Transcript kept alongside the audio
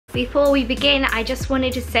Before we begin, I just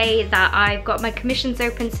wanted to say that I've got my commissions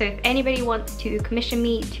open, so if anybody wants to commission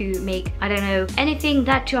me to make, I don't know, anything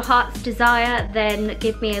that your heart's desire, then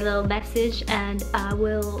give me a little message and I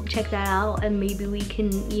will check that out, and maybe we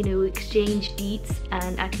can, you know, exchange deets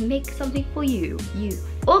and I can make something for you.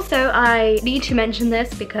 Also, I need to mention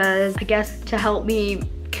this because I guess to help me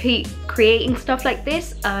keep creating stuff like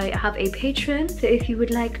this, I have a Patreon, so if you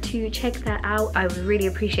would like to check that out, I would really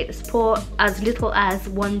appreciate the support. As little as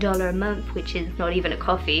 $1 a month, which is not even a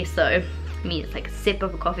coffee, so I mean it's like a sip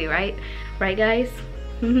of a coffee, right guys?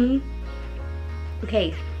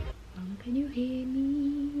 Okay, can you hear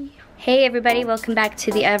me? Hey everybody, welcome back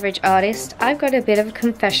to The Average Artist. I've got a bit of a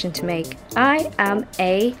confession to make. I am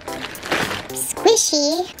a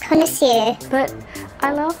squishy connoisseur, but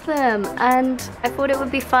I love them, and I thought it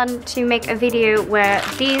would be fun to make a video where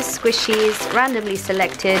these squishies, randomly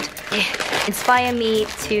selected, inspire me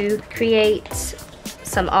to create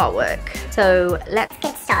some artwork. So let's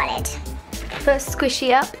get started. First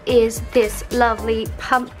squishy up is this lovely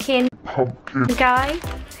pumpkin guy.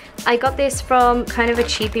 I got this from kind of a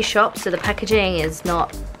cheapy shop, so the packaging is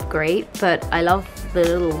not great, but I love the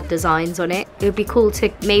little designs on it. It would be cool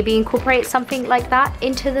to maybe incorporate something like that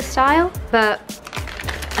into the style, but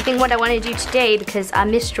I think what I want to do today, because I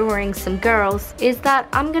miss drawing some girls, is that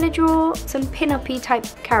I'm gonna draw some pin-up-y type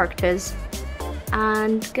characters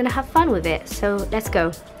and gonna have fun with it. So let's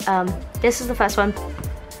go. This is the first one,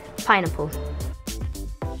 pineapple.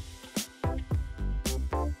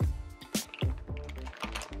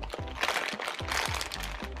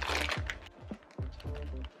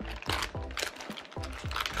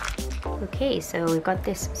 Okay, so we've got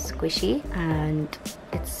this squishy and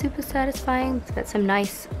it's super satisfying. It's got some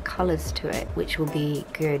nice colors to it, which will be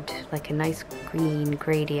good, like a nice green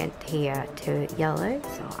gradient here to yellow.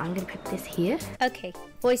 So I'm gonna put this here. Okay,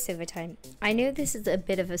 voiceover time. I know this is a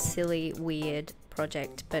bit of a silly, weird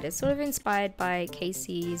project, but it's sort of inspired by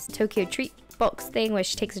Casey's Tokyo Treat box thing, where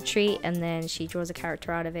she takes a treat and then she draws a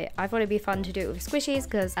character out of it. I thought it'd be fun to do it with squishies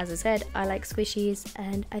because, as I said, I like squishies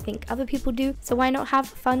and I think other people do, so why not have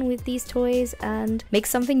fun with these toys and make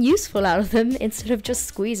something useful out of them instead of just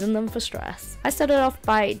squeezing them for stress. I started off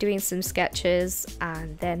by doing some sketches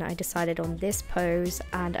and then I decided on this pose,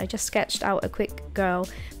 and I just sketched out a quick girl.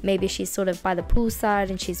 Maybe she's sort of by the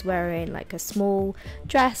poolside and she's wearing like a small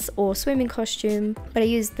dress or swimming costume, but I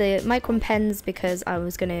used the micron pens because I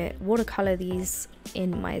was gonna watercolor these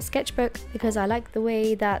in my sketchbook, because I like the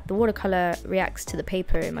way that the watercolor reacts to the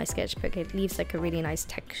paper in my sketchbook. It leaves like a really nice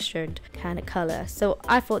textured kind of color. So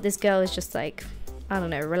I thought this girl is just like, I don't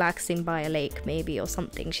know, relaxing by a lake maybe or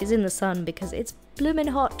something. She's in the sun because it's blooming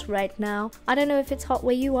hot right now. I don't know if it's hot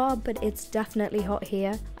where you are, but it's definitely hot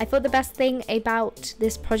here. I thought the best thing about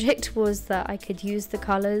this project was that I could use the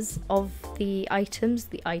colors of the items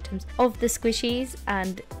of the squishies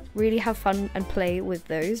and really have fun and play with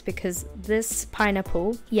those, because this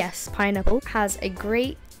pineapple, yes, pineapple, has a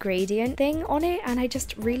great gradient thing on it, and I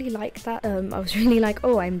just really like that. I was really like,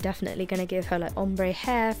 oh, I'm definitely gonna give her like ombre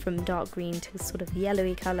hair from dark green to sort of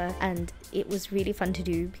yellowy color, and it was really fun to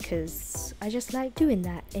do because I just like doing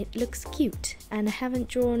that. It looks cute, and I haven't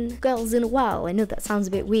drawn girls in a while. I know that sounds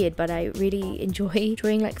a bit weird, but I really enjoy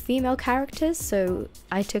drawing like female characters, so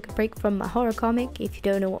I took a break from my horror comic. If you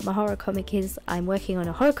don't know what my horror comic is, I'm working on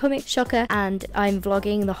a horror comic, shocker, and I'm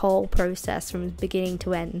vlogging the whole process from beginning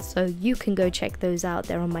to end, so you can go check those out.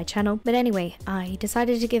 They're on my channel. But anyway, I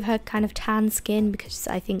decided to give her kind of tan skin because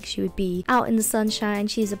I think she would be out in the sunshine.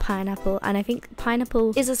 She's a pineapple, and I think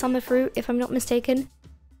pineapple is a summer fruit if I'm not mistaken.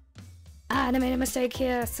 And I made a mistake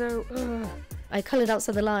here, so I coloured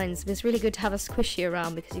outside the lines, but it's really good to have a squishy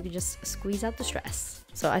around because you can just squeeze out the stress.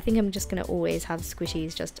 So I think I'm just gonna always have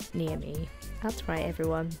squishies just near me. That's right,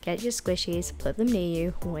 everyone. Get your squishies, put them near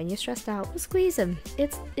you. When you're stressed out, squeeze them.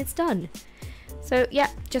 It's done. So yeah,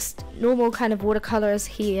 just normal kind of watercolors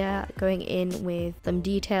here, going in with some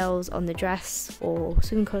details on the dress or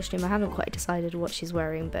swimming costume. I haven't quite decided what she's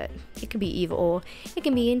wearing, but it could be either or. It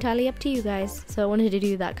can be entirely up to you guys. So I wanted to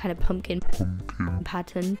do that kind of pumpkin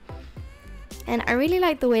pattern. And I really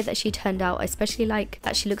like the way that she turned out. I especially like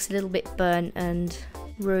that she looks a little bit burnt and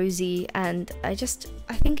rosy, and I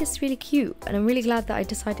think it's really cute, and I'm really glad that I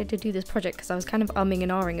decided to do this project because I was kind of umming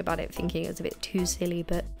and ahhing about it, thinking it was a bit too silly,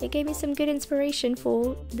 but it gave me some good inspiration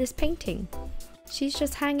for this painting. She's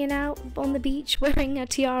just hanging out on the beach wearing a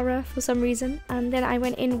tiara for some reason. And then I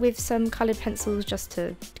went in with some coloured pencils just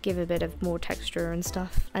to give a bit of more texture and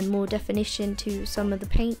stuff and more definition to some of the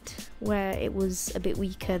paint where it was a bit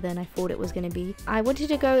weaker than I thought it was going to be. I wanted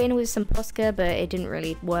to go in with some Posca, but it didn't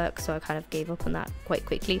really work, so I kind of gave up on that quite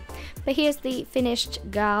quickly. But here's the finished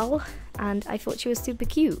gal, and I thought she was super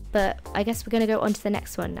cute. But I guess we're going to go on to the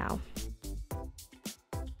next one now.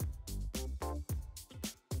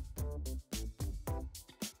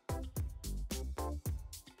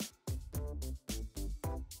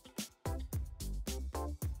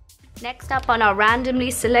 Next up on our randomly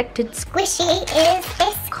selected Squishy is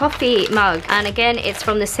this. Coffee mug, and again it's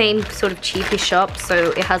from the same sort of cheapy shop, so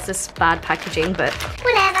it has this bad packaging, but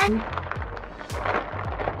Whatever.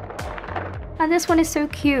 and this one is so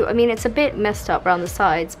cute. I mean, it's a bit messed up around the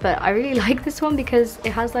sides, but I really like this one because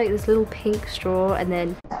it has like this little pink straw and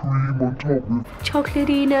then cream on top with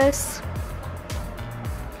chocolatiness.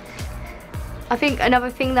 I think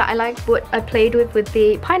another thing that I like what I played with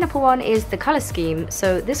the pineapple one is the color scheme,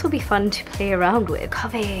 so this will be fun to play around with.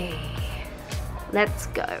 Coffee! Let's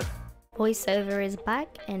go. Voiceover is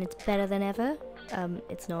back and it's better than ever.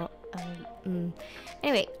 It's not.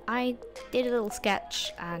 Anyway, I did a little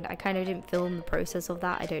sketch and I kind of didn't film the process of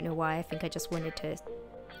that. I don't know why. I think I just wanted to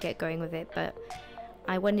get going with it, but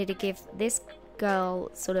I wanted to give this girl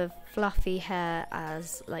sort of fluffy hair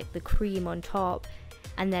as like the cream on top,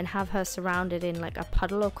 and then have her surrounded in like a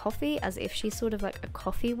puddle of coffee as if she's sort of like a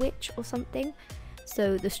coffee witch or something.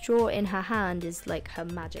 So the straw in her hand is like her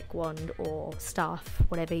magic wand or staff,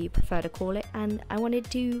 whatever you prefer to call it. And I wanted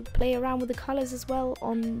to play around with the colours as well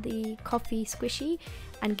on the coffee squishy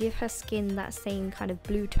and give her skin that same kind of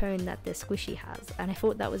blue tone that the squishy has. And I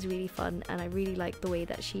thought that was really fun, and I really like the way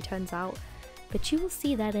that she turns out. But you will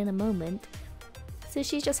see that in a moment. So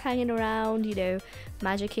she's just hanging around, you know,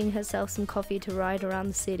 magicking herself some coffee to ride around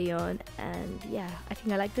the city on. And yeah, I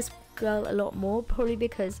think I like this girl a lot more, probably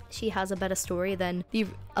because she has a better story than the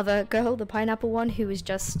other girl, the pineapple one, who was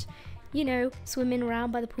just, you know, swimming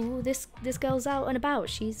around by the pool. This girl's out and about.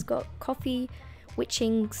 She's got coffee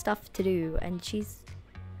witching stuff to do, and she's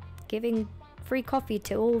giving free coffee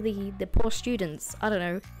to all the poor students. I don't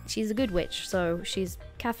know. She's a good witch, so she's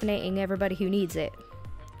caffeinating everybody who needs it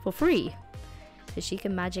for free. So she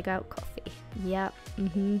can magic out coffee. Yep,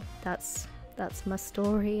 that's my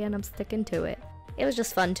story, and I'm sticking to it. It was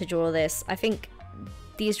just fun to draw this. I think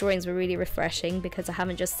these drawings were really refreshing because I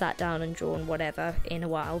haven't just sat down and drawn whatever in a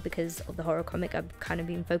while because of the horror comic. I've kind of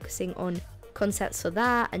been focusing on concepts for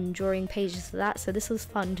that and drawing pages for that, so this was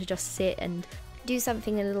fun to just sit and do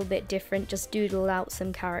something a little bit different, just doodle out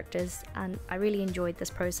some characters, and I really enjoyed this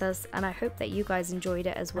process, and I hope that you guys enjoyed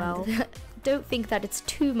it as well. Don't think that it's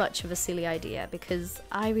too much of a silly idea because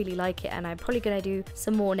I really like it, and I'm probably gonna do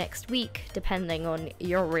some more next week depending on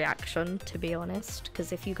your reaction, to be honest,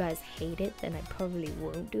 because if you guys hate it then I probably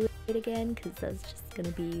won't do it again because that's just gonna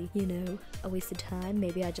be, you know, a waste of time.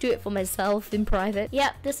 Maybe I just do it for myself in private.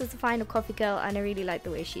 Yep, this is the final coffee girl, and I really like the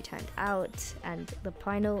way she turned out, and the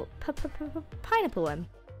final pineapple one.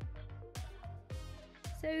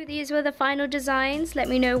 So these were the final designs. Let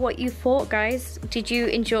me know what you thought, guys. Did you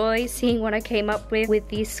enjoy seeing what I came up with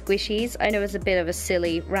these squishies? I know it's a bit of a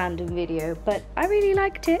silly random video, but I really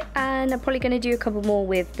liked it, and I'm probably going to do a couple more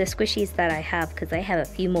with the squishies that I have because I have a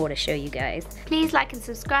few more to show you guys. Please like and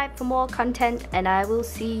subscribe for more content, and I will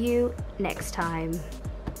see you next time.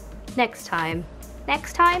 Next time?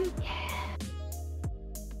 Yeah.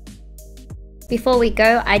 Before we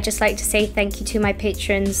go, I'd just like to say thank you to my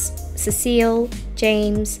patrons, Cecile,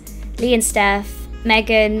 James, Lee and Steph,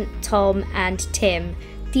 Megan, Tom and Tim.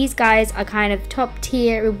 These guys are kind of top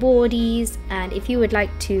tier rewardees, and if you would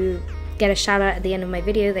like to get a shout out at the end of my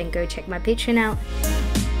video, then go check my Patreon out.